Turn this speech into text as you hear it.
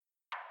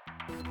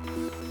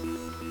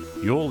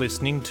You're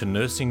listening to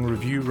Nursing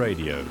Review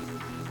Radio.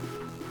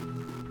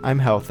 I'm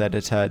Health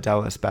Editor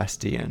Dallas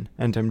Bastian,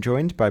 and I'm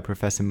joined by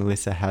Professor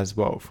Melissa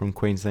Haswell from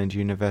Queensland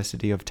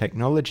University of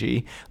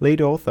Technology,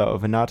 lead author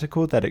of an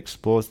article that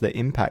explores the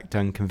impact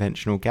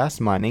unconventional gas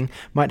mining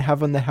might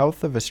have on the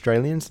health of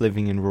Australians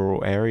living in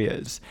rural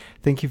areas.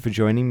 Thank you for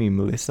joining me,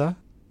 Melissa.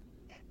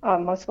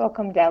 Most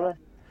welcome, Dallas.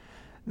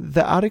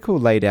 The article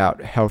laid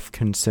out health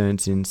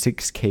concerns in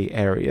 6 key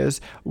areas.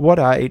 What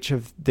are each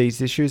of these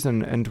issues,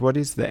 and what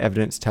is the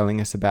evidence telling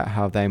us about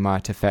how they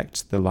might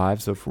affect the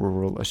lives of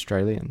rural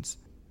Australians?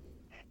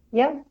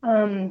 Yeah,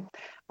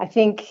 I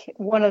think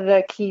one of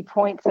the key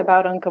points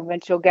about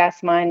unconventional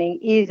gas mining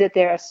is that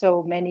there are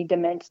so many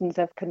dimensions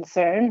of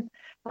concern,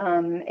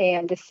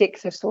 and the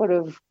 6 are sort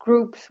of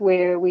groups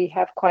where we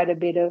have quite a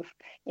bit of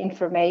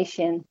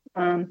information.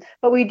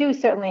 But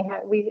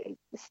we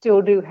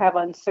still do have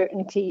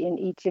uncertainty in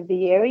each of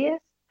the areas,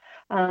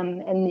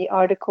 and the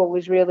article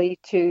was really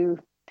to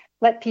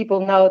let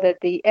people know that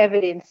the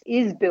evidence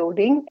is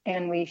building,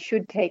 and we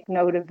should take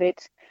note of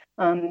it.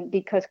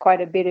 Because quite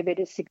a bit of it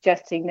is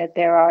suggesting that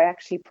there are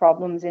actually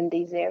problems in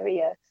these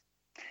areas.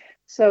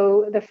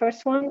 So the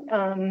first one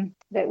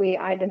that we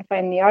identify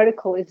in the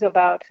article is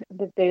about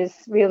that there's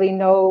really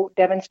no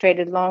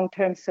demonstrated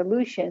long-term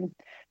solution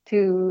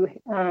to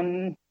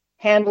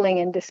handling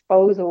and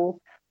disposal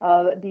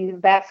of these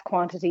vast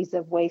quantities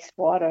of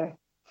wastewater.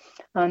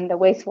 The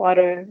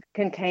wastewater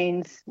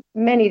contains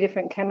many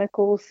different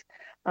chemicals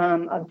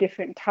of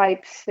different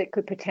types that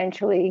could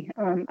potentially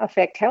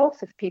affect health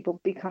if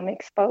people become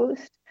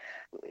exposed.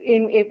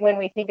 When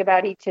we think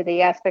about each of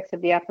the aspects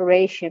of the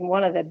operation,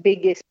 one of the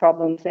biggest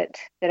problems that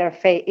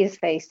is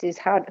faced is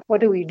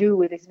what do we do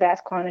with these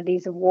vast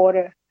quantities of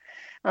water?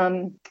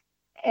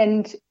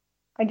 And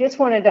I just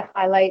wanted to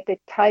highlight the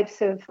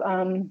types of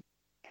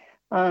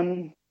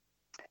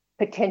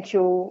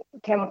potential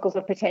chemicals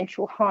of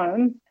potential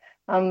harm.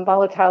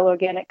 Volatile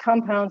organic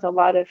compounds, a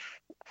lot of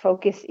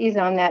focus is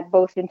on that,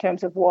 both in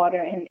terms of water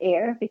and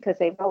air, because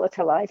they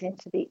volatilize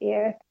into the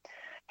air.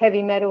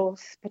 Heavy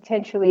metals,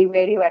 potentially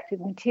radioactive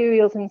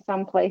materials in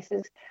some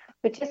places,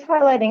 but just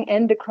highlighting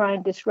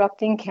endocrine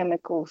disrupting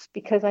chemicals,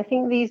 because I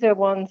think these are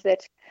ones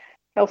that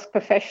health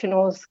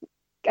professionals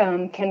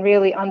can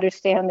really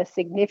understand the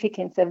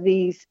significance of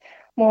these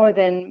more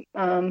than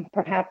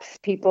perhaps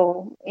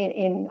people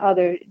in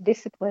other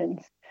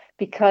disciplines,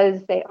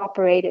 because they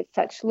operate at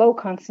such low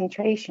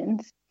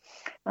concentrations.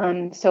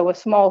 So a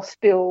small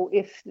spill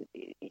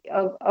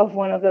of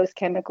one of those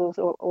chemicals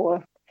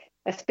or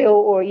a spill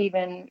or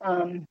even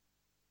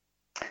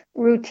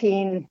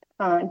routine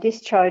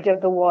discharge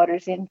of the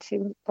waters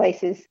into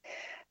places,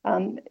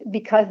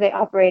 because they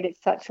operate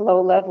at such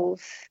low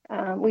levels,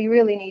 we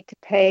really need to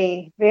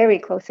pay very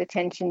close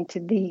attention to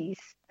these.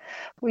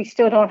 We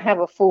still don't have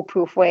a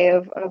foolproof way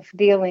of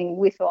dealing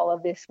with all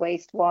of this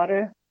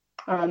wastewater,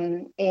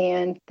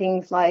 and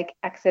things like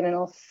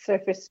accidental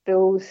surface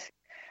spills,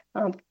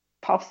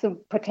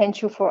 possible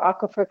potential for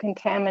aquifer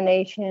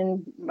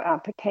contamination,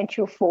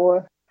 potential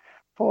for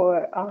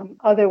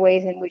other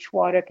ways in which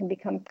water can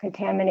become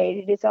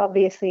contaminated is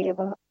obviously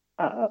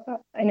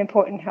an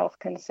important health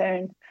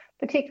concern,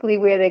 particularly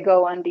where they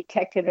go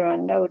undetected or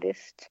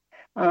unnoticed,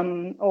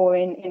 or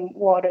in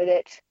water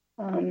that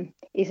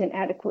isn't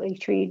adequately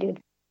treated.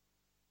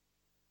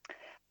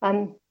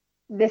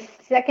 The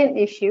second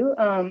issue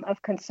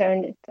of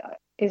concern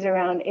is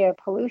around air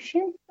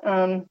pollution.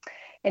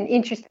 And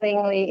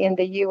interestingly,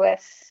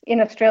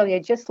 in Australia,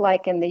 just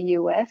like in the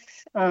US,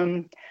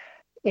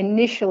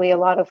 initially a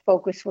lot of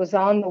focus was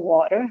on the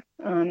water,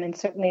 and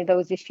certainly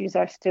those issues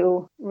are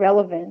still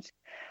relevant.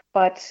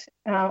 But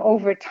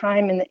over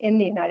time in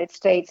the United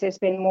States, there's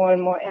been more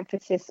and more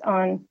emphasis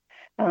on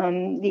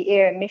the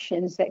air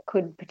emissions that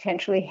could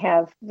potentially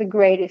have the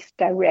greatest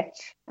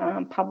direct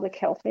public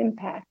health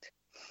impact.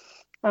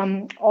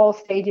 All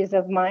stages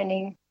of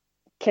mining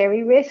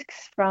carry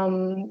risks,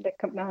 from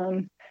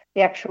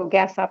the actual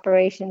gas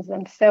operations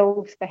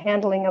themselves, the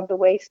handling of the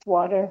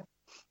wastewater,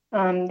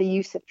 the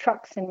use of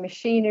trucks and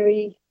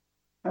machinery.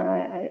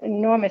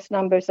 Enormous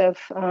numbers of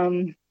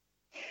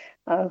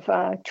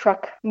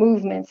truck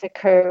movements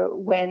occur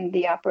when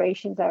the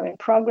operations are in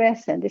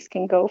progress, and this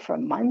can go for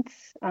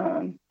months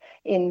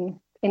in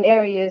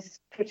areas,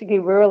 particularly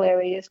rural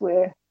areas,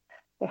 where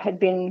there had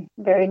been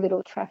very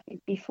little traffic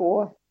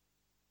before.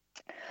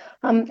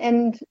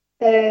 And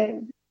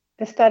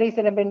the studies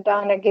that have been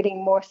done are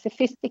getting more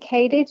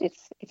sophisticated.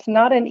 It's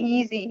not an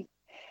easy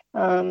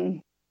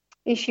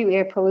issue,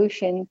 air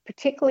pollution,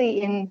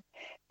 particularly in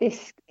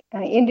this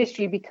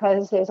industry,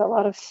 because there's a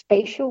lot of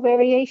spatial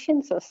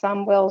variation. So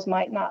some wells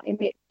might not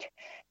emit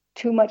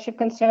too much of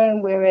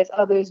concern, whereas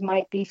others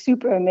might be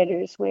super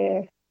emitters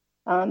where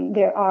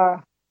there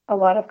are a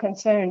lot of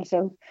concerns.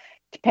 So it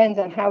depends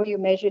on how you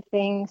measure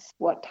things,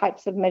 what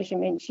types of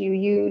measurements you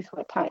use,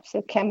 what types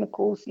of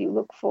chemicals you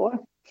look for.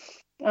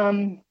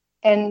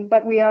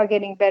 But we are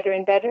getting better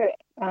and better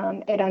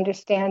at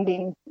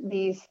understanding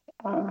these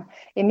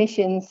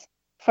emissions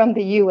from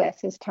the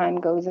US as time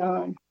goes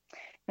on.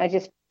 I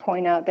just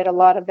point out that a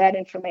lot of that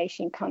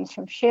information comes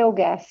from shale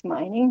gas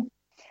mining,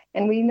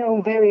 and we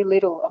know very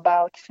little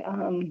about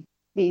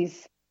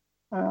these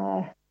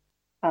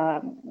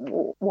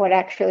what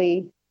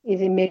actually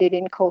is emitted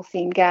in coal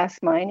seam gas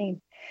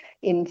mining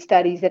in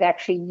studies that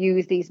actually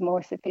use these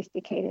more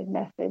sophisticated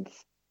methods.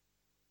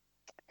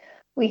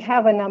 We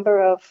have a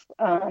number of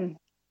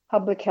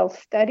public health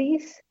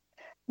studies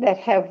that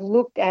have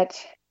looked at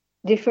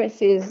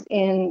differences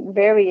in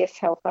various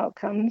health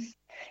outcomes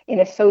in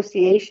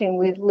association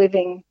with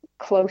living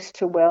close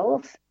to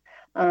wells.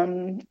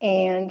 And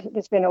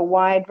there's been a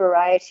wide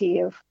variety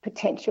of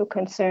potential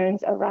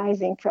concerns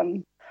arising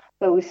from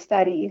those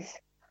studies.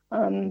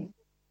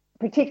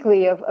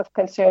 Particularly of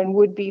concern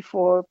would be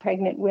for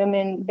pregnant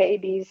women,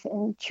 babies,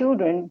 and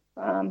children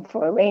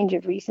for a range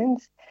of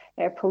reasons.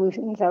 Air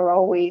pollutants are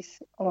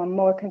always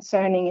more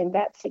concerning in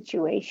that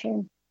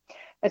situation,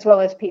 as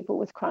well as people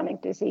with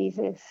chronic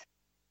diseases.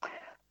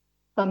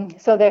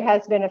 So there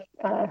has been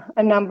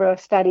a number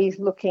of studies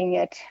looking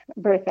at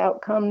birth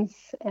outcomes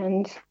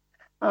and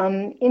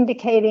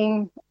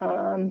indicating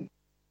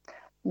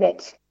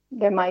that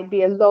there might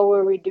be a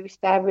lower reduced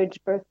average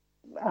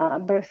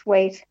birth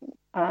weight.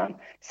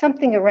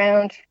 Something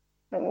around,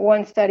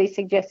 one study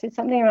suggested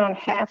something around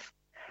half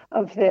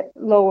of the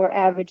lower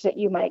average that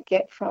you might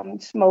get from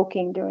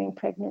smoking during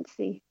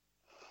pregnancy,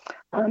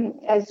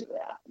 as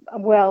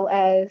well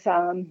as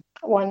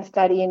one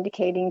study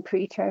indicating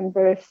preterm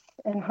births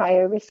and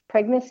higher risk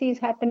pregnancies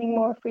happening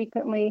more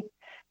frequently,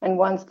 and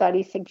one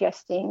study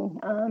suggesting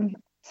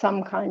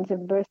some kinds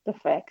of birth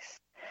defects.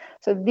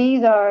 So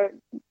these are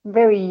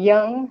very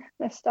young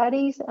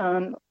studies.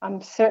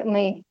 I'm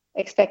certainly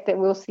expect that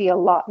we'll see a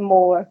lot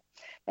more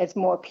as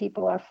more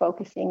people are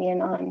focusing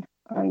in on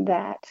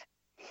that.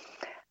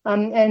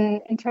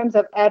 And in terms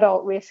of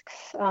adult risks,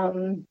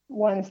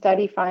 one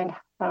study found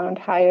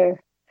higher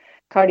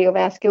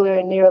cardiovascular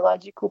and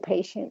neurological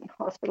patient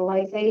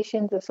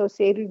hospitalizations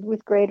associated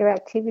with greater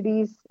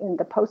activities in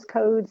the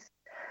postcodes.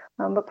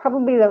 But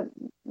probably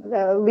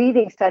the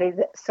leading study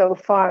so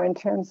far in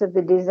terms of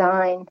the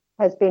design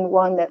has been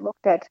one that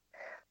looked at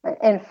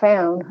and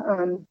found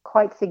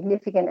quite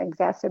significant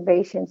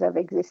exacerbations of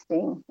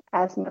existing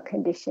asthma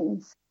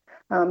conditions,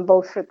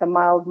 both at the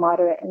mild,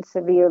 moderate, and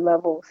severe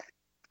levels.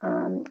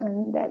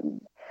 And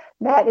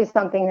that is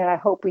something that I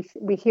hope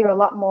we hear a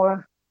lot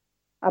more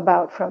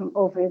about from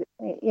over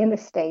in the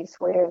States,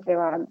 where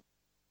there are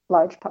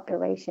large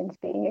populations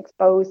being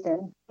exposed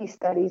and these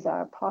studies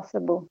are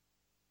possible.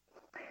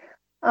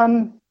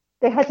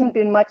 There hasn't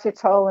been much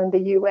at all in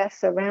the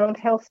US around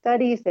health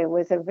studies. There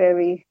was a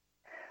very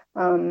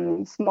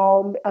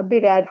small, a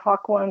bit ad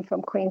hoc one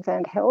from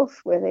Queensland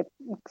Health, where they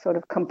sort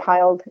of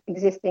compiled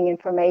existing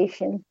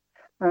information,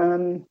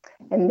 and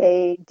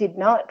they did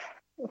not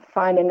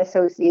find an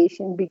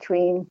association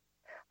between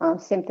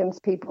symptoms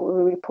people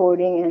were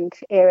reporting and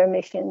air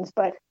emissions,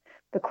 but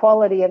the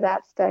quality of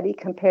that study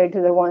compared to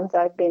the ones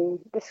I've been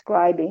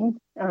describing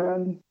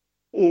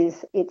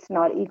it's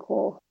not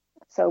equal.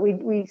 So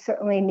we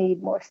certainly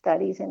need more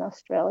studies in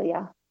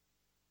Australia.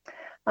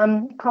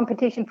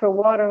 Competition for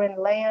water and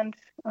land,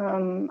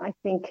 I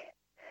think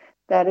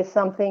that is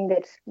something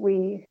that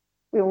we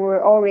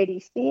were already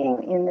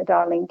seeing in the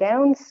Darling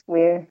Downs,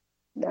 where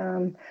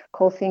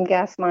coal seam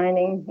gas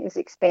mining is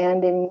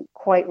expanding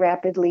quite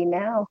rapidly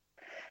now.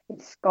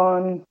 It's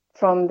gone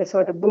from the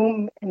sort of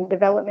boom and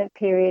development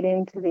period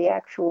into the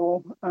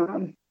actual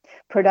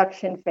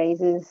production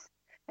phases.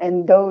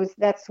 And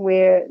that's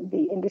where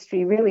the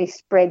industry really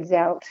spreads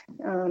out,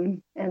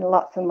 and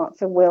lots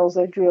of wells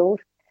are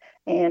drilled,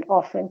 and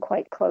often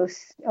quite close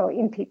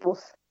in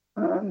people's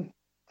farm,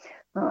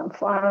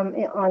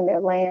 on their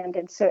land,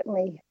 and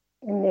certainly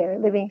in their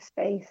living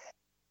space.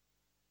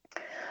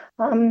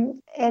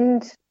 And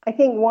I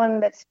think one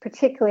that's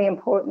particularly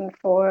important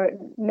for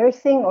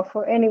nursing or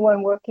for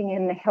anyone working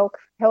in the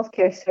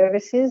healthcare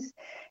services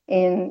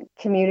in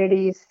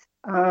communities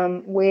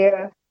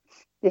where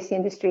this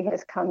industry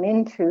has come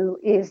into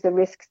is the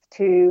risks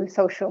to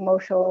social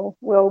emotional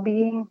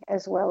well-being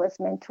as well as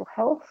mental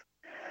health.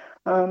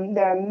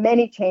 There are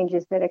many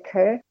changes that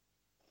occur.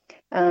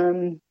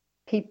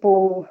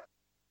 People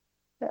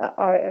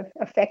are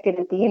affected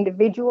at the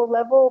individual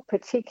level,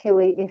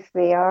 particularly if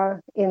they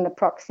are in the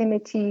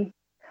proximity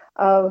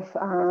of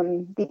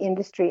the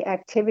industry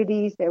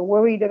activities. They're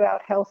worried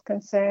about health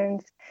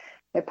concerns.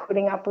 They're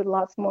putting up with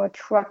lots more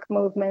truck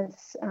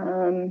movements,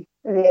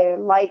 their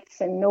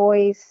lights and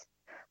noise,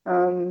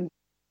 and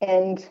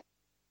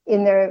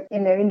in their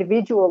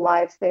individual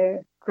lives,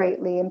 they're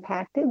greatly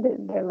impacted.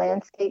 Their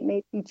landscape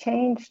may be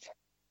changed,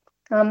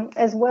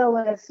 as well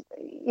as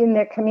in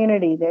their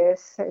community.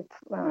 There's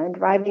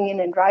driving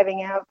in and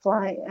driving out,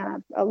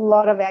 a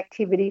lot of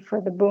activity for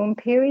the boom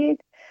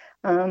period,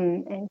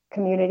 and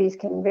communities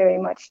can very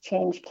much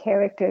change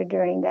character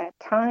during that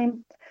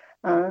time.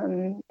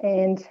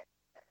 And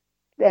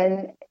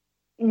then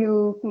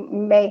you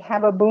may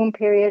have a boom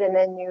period, and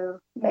then you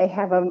may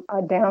have a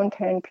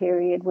downturn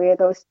period where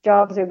those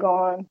jobs are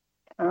gone,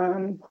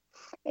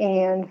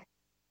 and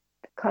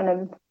kind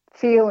of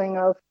feeling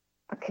of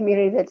a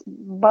community that's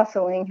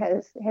bustling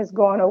has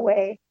gone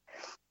away.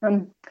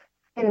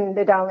 In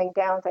the Darling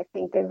Downs, I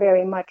think they're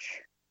very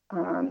much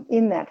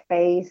in that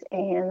phase,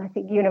 and I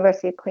think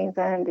University of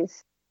Queensland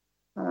is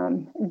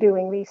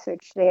doing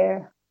research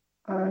there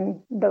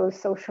on those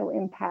social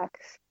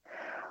impacts.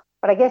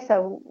 But I guess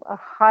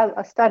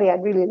a study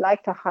I'd really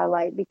like to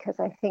highlight, because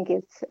I think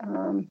it's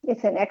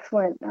an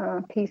excellent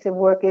piece of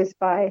work, is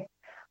by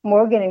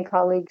Morgan and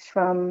colleagues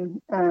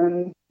from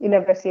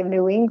University of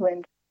New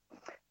England,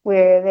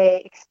 where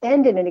they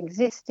extended an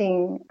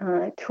existing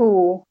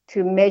tool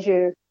to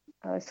measure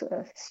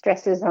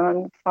stresses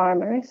on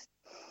farmers,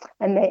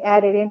 and they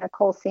added in a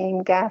coal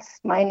seam gas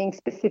mining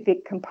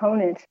specific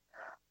component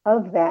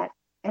of that,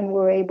 and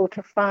were able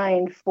to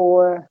find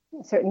for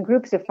certain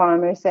groups of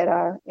farmers that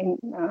are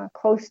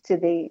close to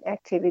the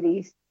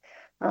activities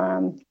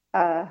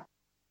a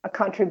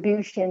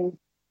contribution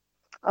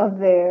of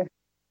their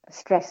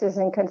stresses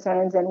and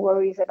concerns and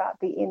worries about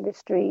the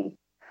industry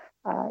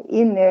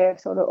in their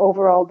sort of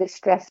overall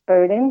distress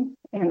burden,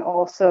 and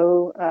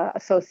also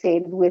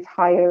associated with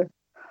higher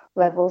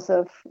levels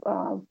of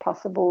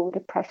possible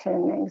depression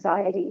and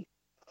anxiety.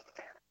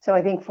 So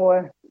I think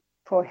for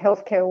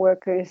healthcare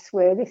workers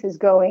where this is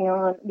going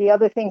on, the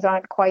other things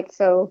aren't quite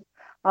so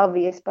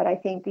obvious, but I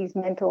think these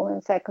mental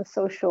and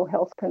psychosocial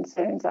health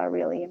concerns are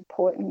really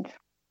important.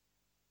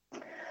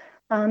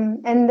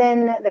 And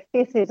then the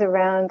fifth is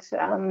around,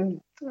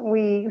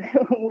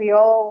 we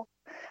all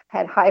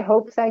had high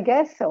hopes, I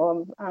guess.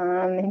 So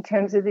in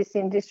terms of this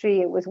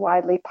industry, it was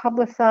widely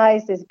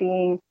publicized as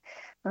being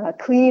a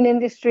clean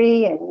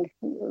industry and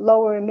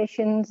lower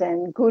emissions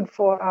and good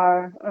for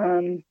our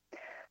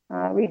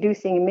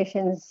reducing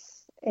emissions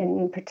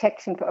in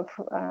protection of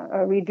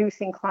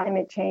reducing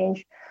climate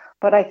change.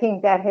 But I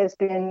think that has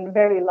been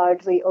very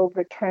largely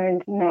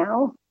overturned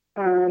now,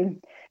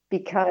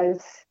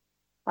 because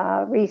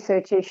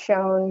research has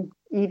shown,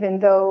 even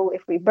though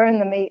if we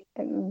burn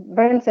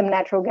some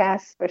natural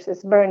gas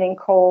versus burning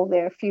coal,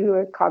 there are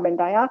fewer carbon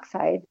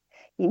dioxide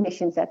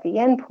emissions at the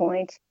end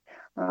point.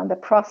 The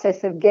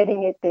process of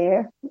getting it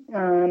there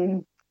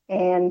and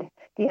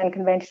the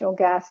unconventional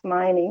gas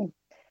mining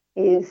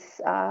is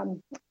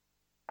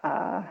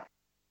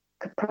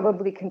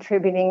probably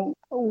contributing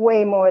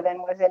way more than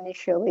was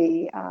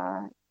initially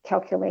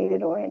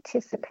calculated or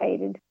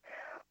anticipated.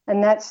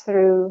 And that's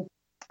through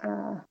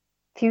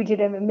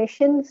fugitive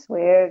emissions,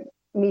 where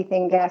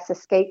methane gas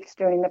escapes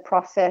during the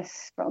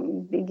process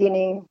from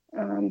beginning,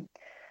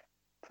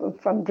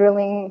 from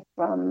drilling,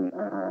 from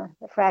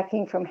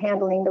fracking, from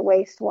handling the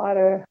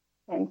wastewater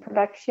and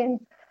production,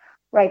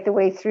 right the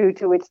way through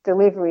to its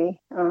delivery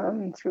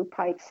through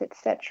pipes,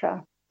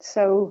 etc.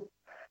 So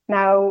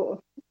now,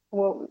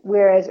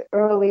 whereas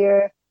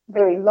earlier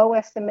very low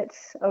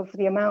estimates of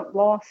the amount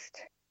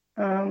lost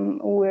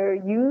were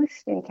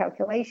used in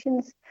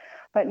calculations,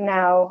 but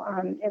now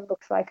it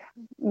looks like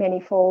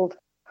manyfold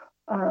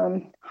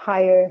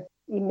higher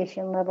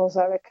emission levels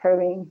are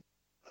occurring.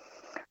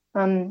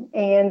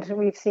 And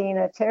we've seen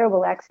a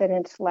terrible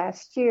accident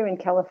last year in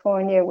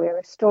California, where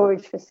a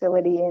storage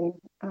facility in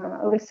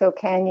Aliso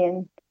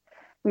Canyon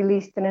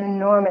released an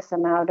enormous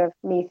amount of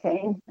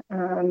methane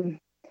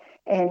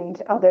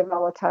and other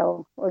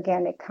volatile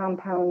organic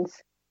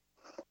compounds,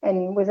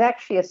 and was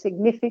actually a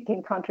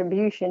significant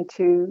contribution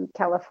to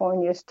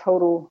California's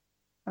total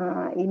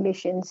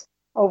emissions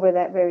over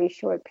that very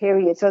short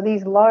period. So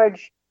these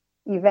large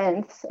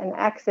events and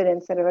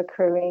accidents that are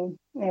occurring,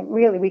 and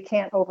really we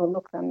can't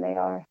overlook them. They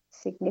are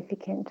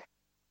significant.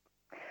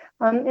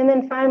 And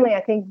then finally,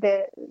 I think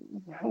that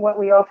what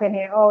we often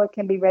hear, it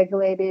can be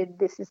regulated.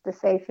 This is the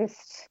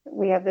safest.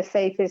 We have the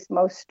safest,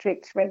 most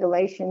strict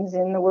regulations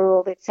in the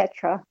world,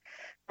 etc.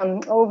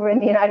 Over in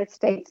the United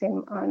States,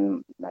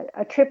 on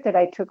a trip that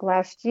I took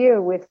last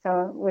year with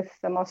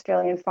some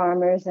Australian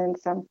farmers and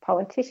some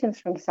politicians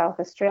from South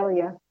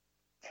Australia,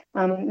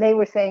 they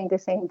were saying the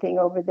same thing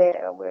over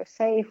there. We're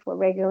safe, we're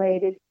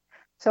regulated.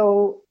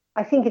 So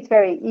I think it's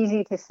very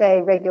easy to say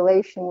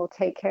regulation will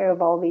take care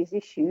of all these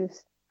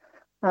issues.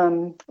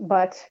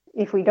 But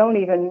if we don't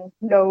even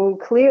know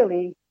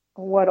clearly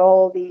what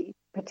all the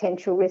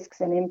potential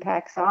risks and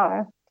impacts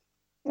are,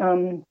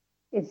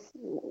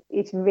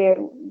 it's very,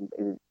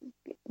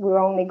 we're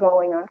only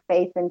going on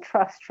faith and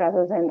trust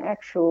rather than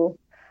actual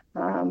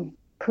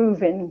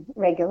proven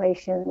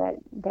regulation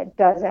that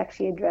does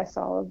actually address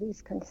all of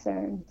these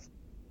concerns.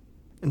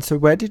 And so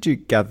where did you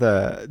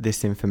gather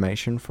this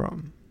information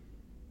from?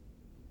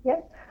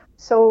 Yeah,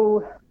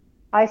 so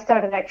I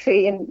started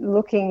actually in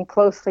looking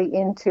closely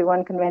into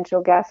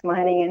unconventional gas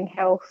mining and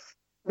health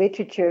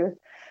literature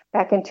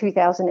back in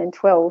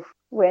 2012,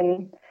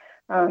 when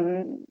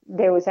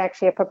there was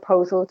actually a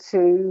proposal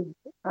to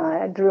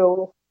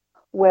drill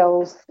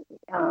wells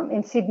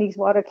in Sydney's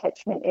water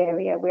catchment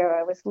area where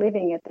I was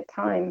living at the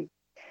time.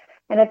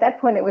 And at that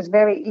point, it was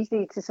very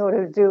easy to sort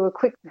of do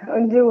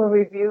a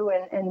review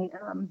and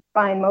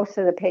find most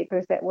of the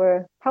papers that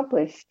were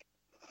published.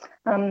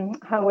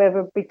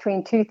 However,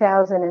 between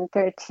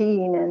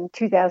 2013 and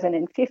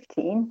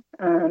 2015,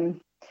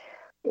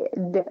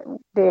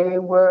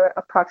 there were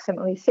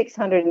approximately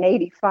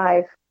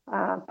 685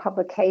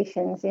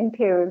 publications in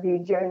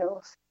peer-reviewed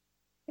journals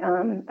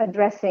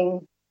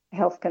addressing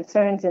health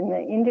concerns in the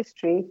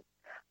industry.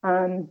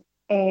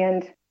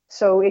 And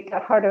so it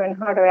got harder and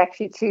harder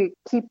actually to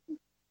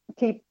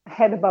keep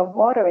head above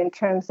water in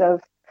terms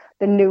of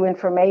the new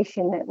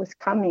information that was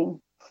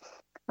coming.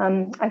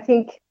 I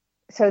think,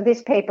 so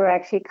this paper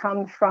actually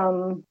comes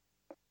from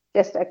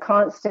just a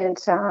constant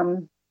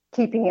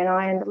keeping an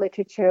eye on the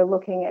literature,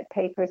 looking at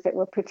papers that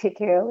were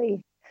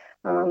particularly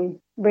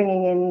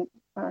bringing in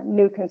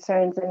new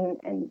concerns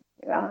and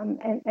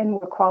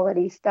more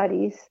quality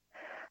studies.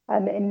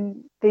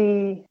 And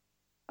the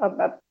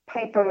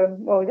paper,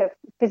 or the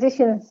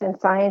Physicians and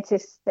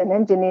Scientists and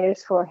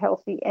Engineers for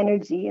Healthy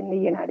Energy in the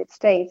United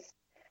States,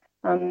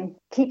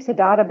 keeps a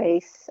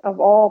database of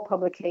all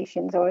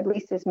publications, or at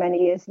least as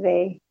many as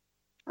they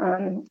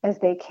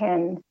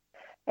can.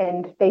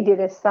 And they did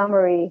a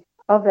summary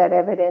of that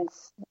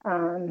evidence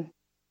at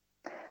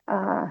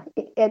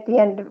the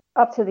end,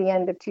 up to the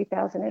end of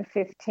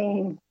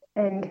 2015,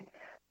 and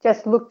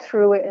just looked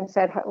through it and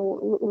said,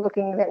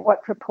 looking at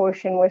what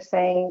proportion were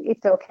saying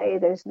it's okay,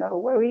 there's no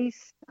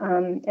worries,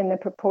 and the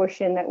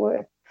proportion that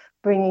were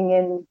bringing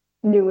in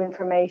new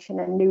information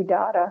and new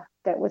data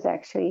that was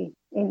actually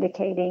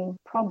indicating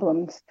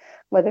problems,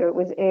 whether it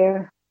was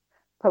air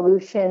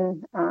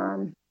pollution,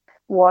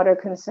 water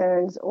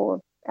concerns, or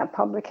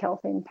public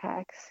health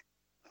impacts.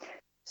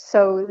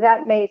 So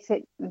that makes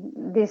it,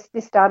 this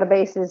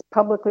database is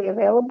publicly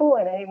available,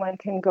 and anyone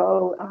can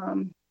go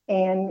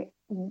and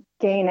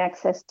gain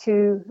access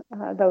to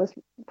those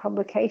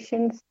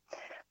publications.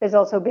 There's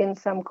also been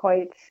some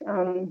quite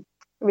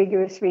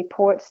rigorous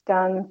reports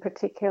done,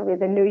 particularly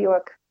the New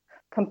York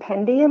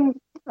Compendium,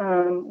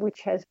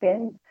 which has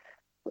been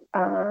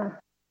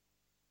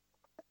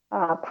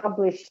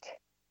published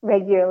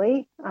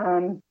regularly,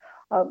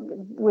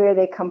 where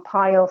they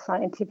compile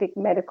scientific,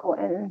 medical,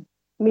 and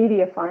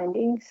media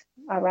findings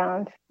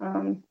around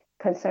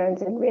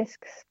concerns and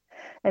risks.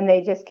 And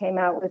they just came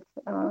out with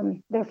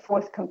their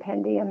fourth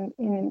compendium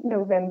in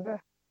November.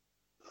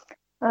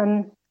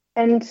 And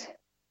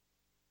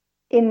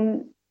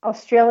in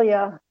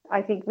Australia,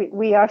 I think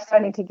we are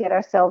starting to get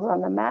ourselves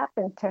on the map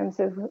in terms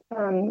of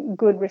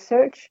good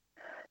research.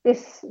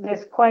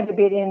 There's quite a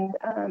bit in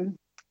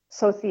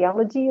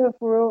sociology of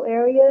rural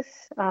areas,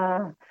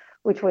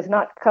 which was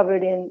not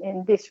covered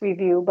in this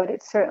review, but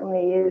it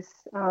certainly is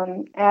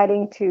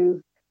adding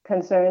to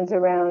concerns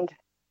around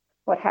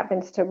what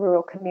happens to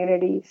rural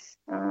communities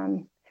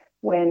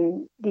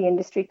when the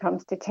industry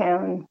comes to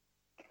town.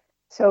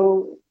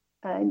 So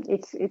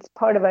it's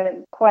part of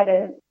quite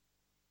a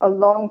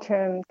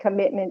long-term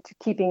commitment to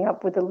keeping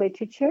up with the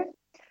literature,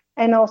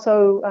 and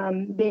also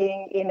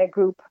being in a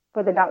group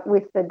with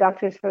the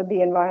Doctors for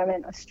the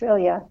Environment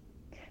Australia,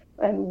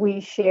 and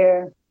we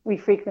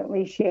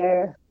frequently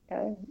share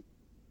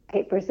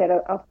papers that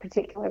are of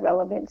particular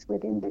relevance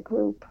within the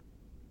group.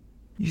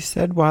 You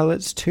said while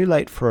it's too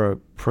late for a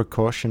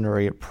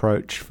precautionary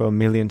approach for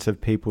millions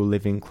of people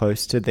living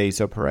close to these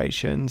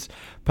operations,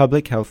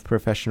 public health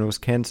professionals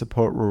can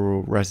support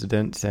rural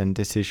residents and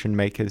decision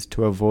makers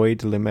to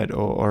avoid, limit,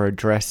 or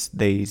address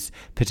these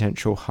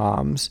potential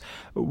harms.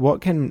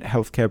 What can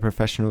healthcare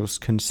professionals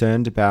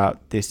concerned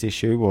about this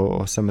issue,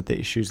 or some of the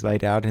issues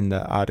laid out in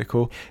the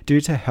article, do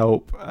to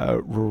help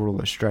rural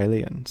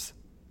Australians?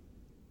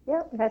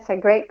 Yeah, that's a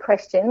great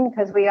question,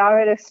 because we are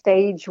at a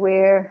stage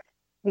where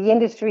the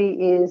industry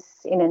is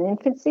in an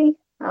infancy,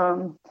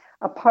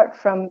 apart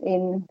from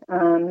in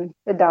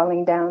the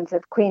Darling Downs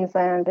of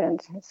Queensland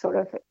and sort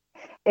of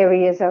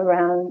areas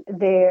around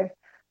there.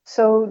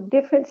 So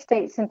different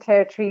states and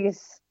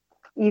territories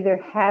either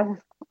have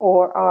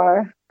or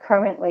are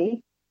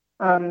currently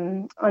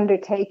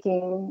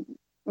undertaking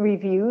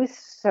reviews.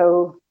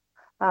 So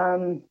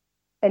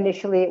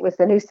initially it was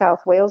the New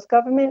South Wales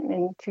government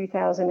in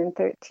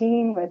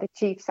 2013, where the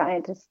chief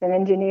scientist and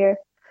engineer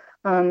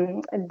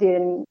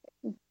did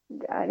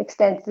an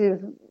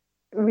extensive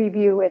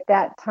review at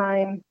that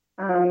time,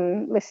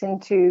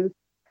 listened to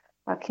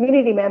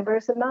community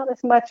members, and not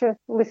as much of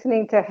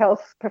listening to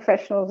health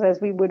professionals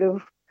as we would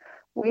have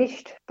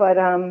wished. But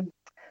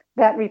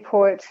that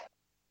report,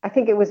 I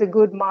think it was a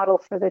good model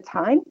for the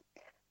time.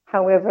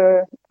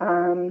 However,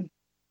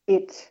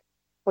 it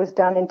was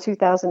done in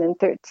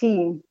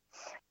 2013.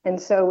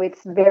 And so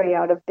it's very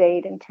out of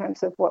date in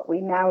terms of what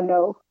we now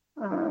know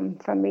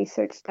from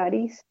research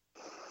studies.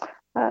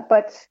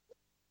 But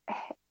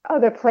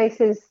other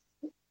places,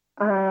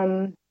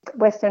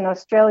 Western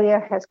Australia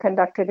has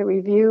conducted a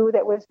review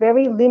that was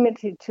very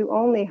limited to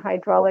only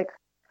hydraulic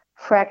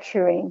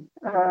fracturing,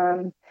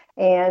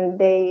 and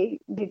they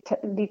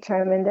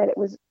determined that it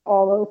was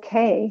all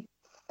okay.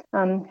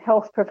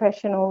 Health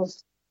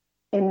professionals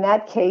in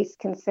that case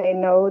can say,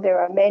 no,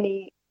 there are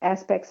many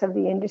aspects of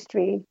the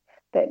industry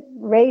that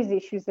raise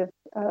issues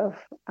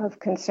of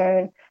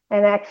concern,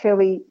 and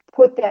actually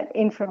put that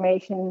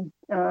information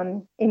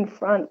in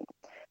front,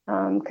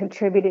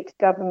 contributed to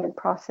government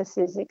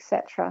processes,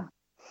 etc.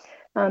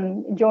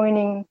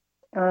 Joining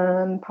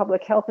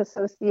Public Health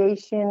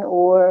Association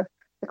or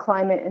the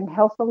Climate and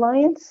Health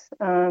Alliance,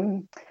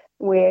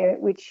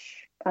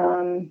 which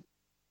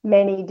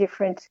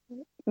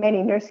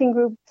many nursing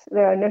groups,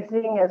 there are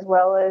nursing as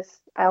well as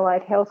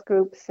allied health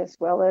groups, as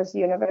well as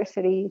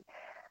university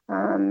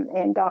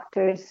and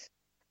doctors,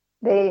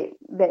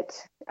 that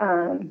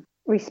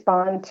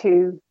respond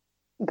to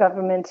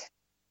government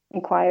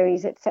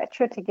inquiries,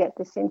 etc., to get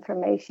this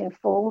information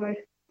forward.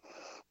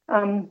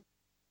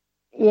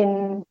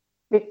 In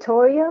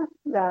Victoria,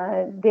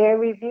 their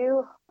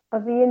review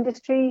of the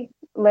industry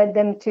led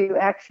them to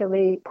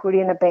actually put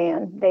in a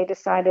ban. They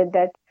decided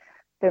that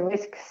the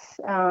risks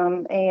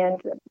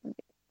and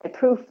the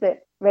proof that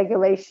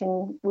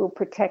regulation will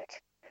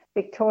protect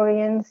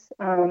Victorians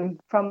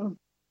from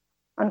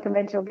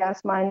unconventional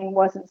gas mining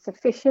wasn't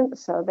sufficient,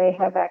 so they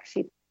have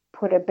actually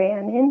put a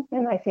ban in.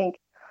 And I think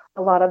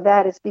a lot of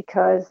that is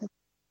because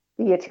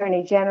the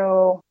Attorney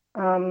General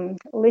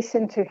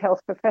listened to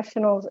health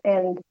professionals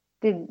and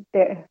did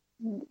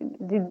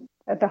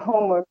the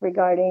homework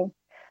regarding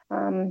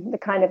the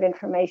kind of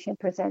information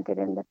presented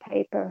in the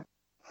paper.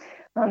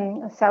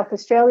 South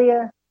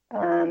Australia,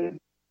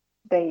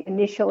 the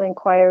initial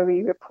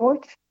inquiry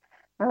report,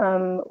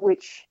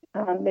 which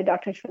the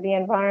Doctors for the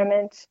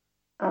Environment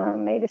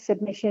made a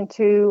submission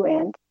to,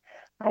 and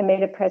I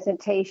made a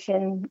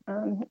presentation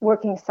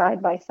working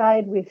side by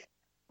side with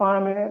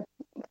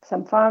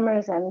some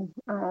farmers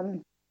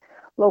and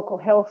local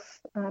health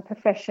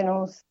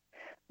professionals.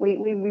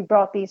 We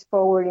brought these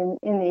forward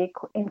in the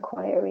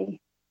inquiry.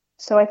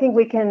 So I think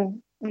we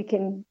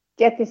can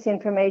get this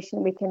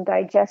information, we can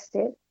digest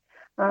it,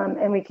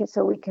 and we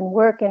can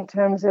work in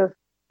terms of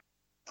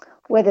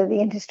whether the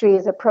industry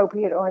is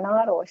appropriate or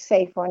not, or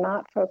safe or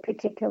not for a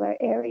particular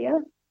area.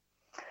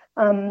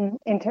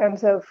 In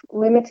terms of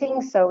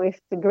limiting, so if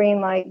the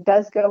green light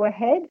does go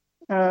ahead,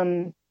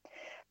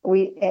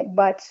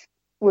 but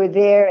we're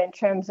there in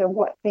terms of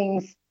what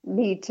things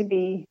need to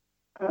be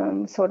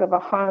sort of a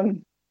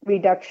harm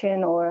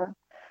reduction, or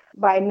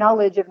by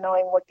knowledge of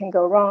knowing what can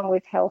go wrong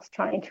with health,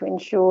 trying to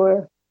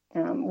ensure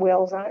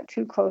wells aren't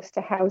too close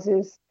to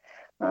houses,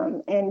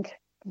 and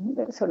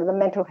sort of the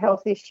mental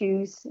health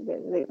issues,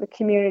 the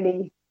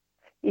community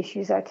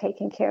issues are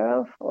taken care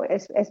of, or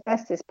as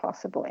best as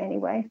possible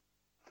anyway.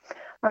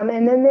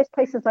 And then there's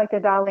places like the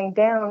Darling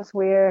Downs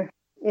where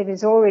it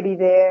is already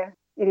there,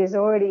 it is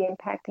already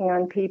impacting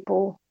on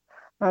people.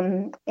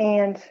 And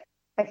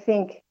I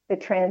think the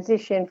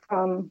transition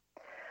from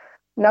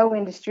no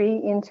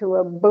industry into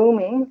a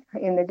booming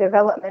in the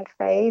development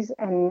phase,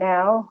 and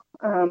now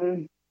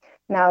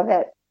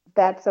that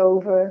that's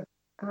over,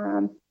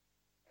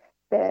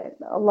 that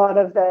a lot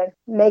of the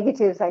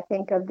negatives, I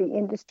think, of the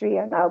industry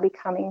are now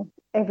becoming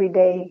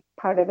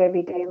part of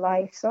everyday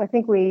life. So I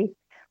think we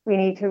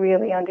need to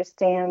really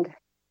understand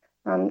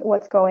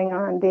what's going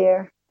on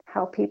there,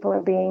 how people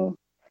are being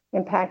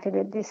impacted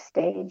at this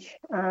stage,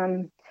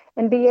 and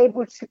be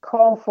able to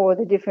call for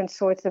the different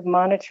sorts of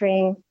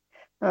monitoring,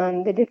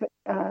 the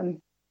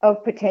different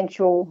of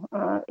potential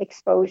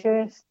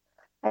exposures,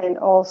 and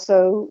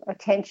also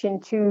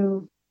attention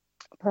to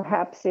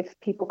perhaps if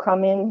people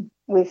come in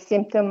with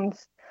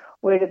symptoms,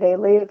 where do they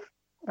live,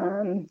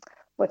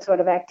 what sort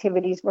of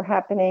activities were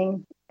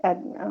happening at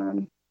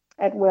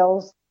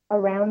wells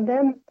around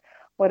them,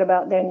 what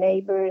about their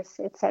neighbors,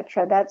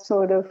 etc. That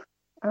sort of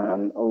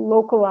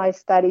localized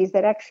studies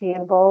that actually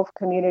involve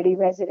community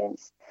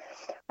residents,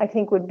 I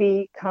think would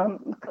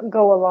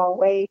go a long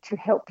way to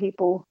help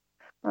people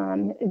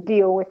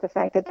deal with the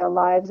fact that their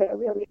lives are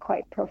really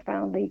quite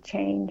profoundly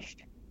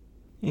changed.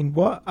 In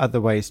what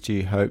other ways do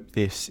you hope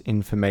this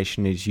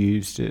information is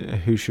used?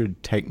 Who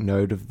should take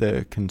note of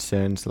the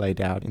concerns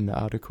laid out in the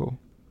article?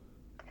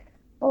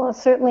 Well,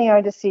 certainly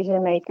our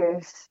decision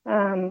makers.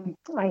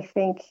 I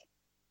think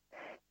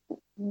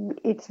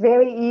it's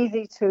very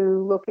easy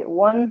to look at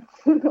one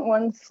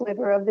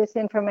sliver of this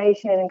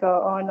information and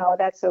go, oh no,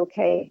 that's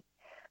okay,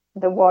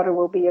 the water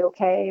will be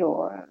okay,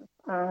 or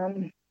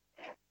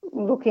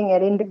looking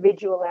at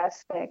individual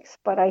aspects.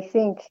 But I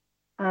think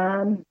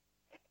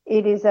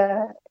it is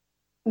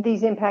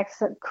these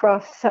impacts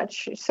cross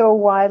so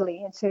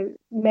widely into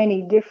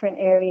many different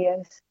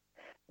areas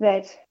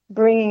that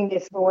bringing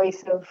this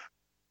voice of,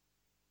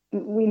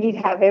 we need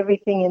to have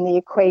everything in the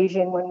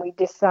equation when we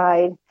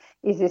decide,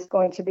 is this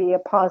going to be a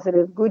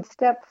positive, good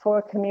step for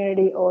a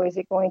community, or is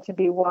it going to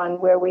be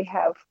one where we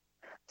have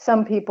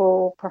some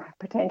people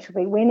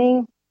potentially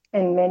winning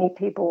and many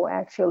people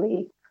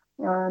actually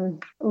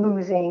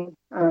losing?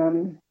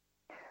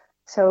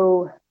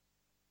 So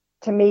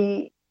to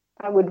me,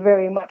 I would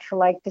very much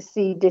like to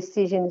see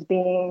decisions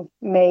being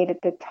made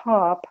at the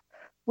top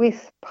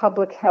with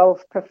public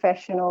health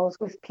professionals,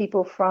 with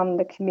people from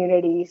the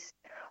communities,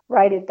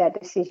 right at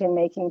that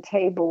decision-making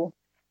table,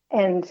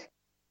 and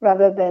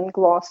rather than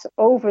gloss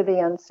over the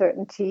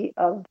uncertainty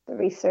of the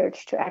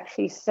research, to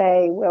actually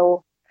say,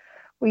 well,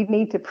 we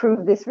need to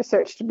prove this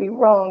research to be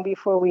wrong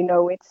before we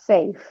know it's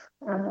safe.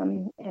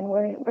 And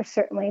we're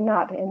certainly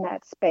not in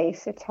that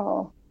space at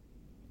all.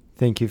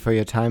 Thank you for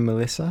your time,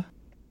 Melissa.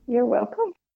 You're welcome.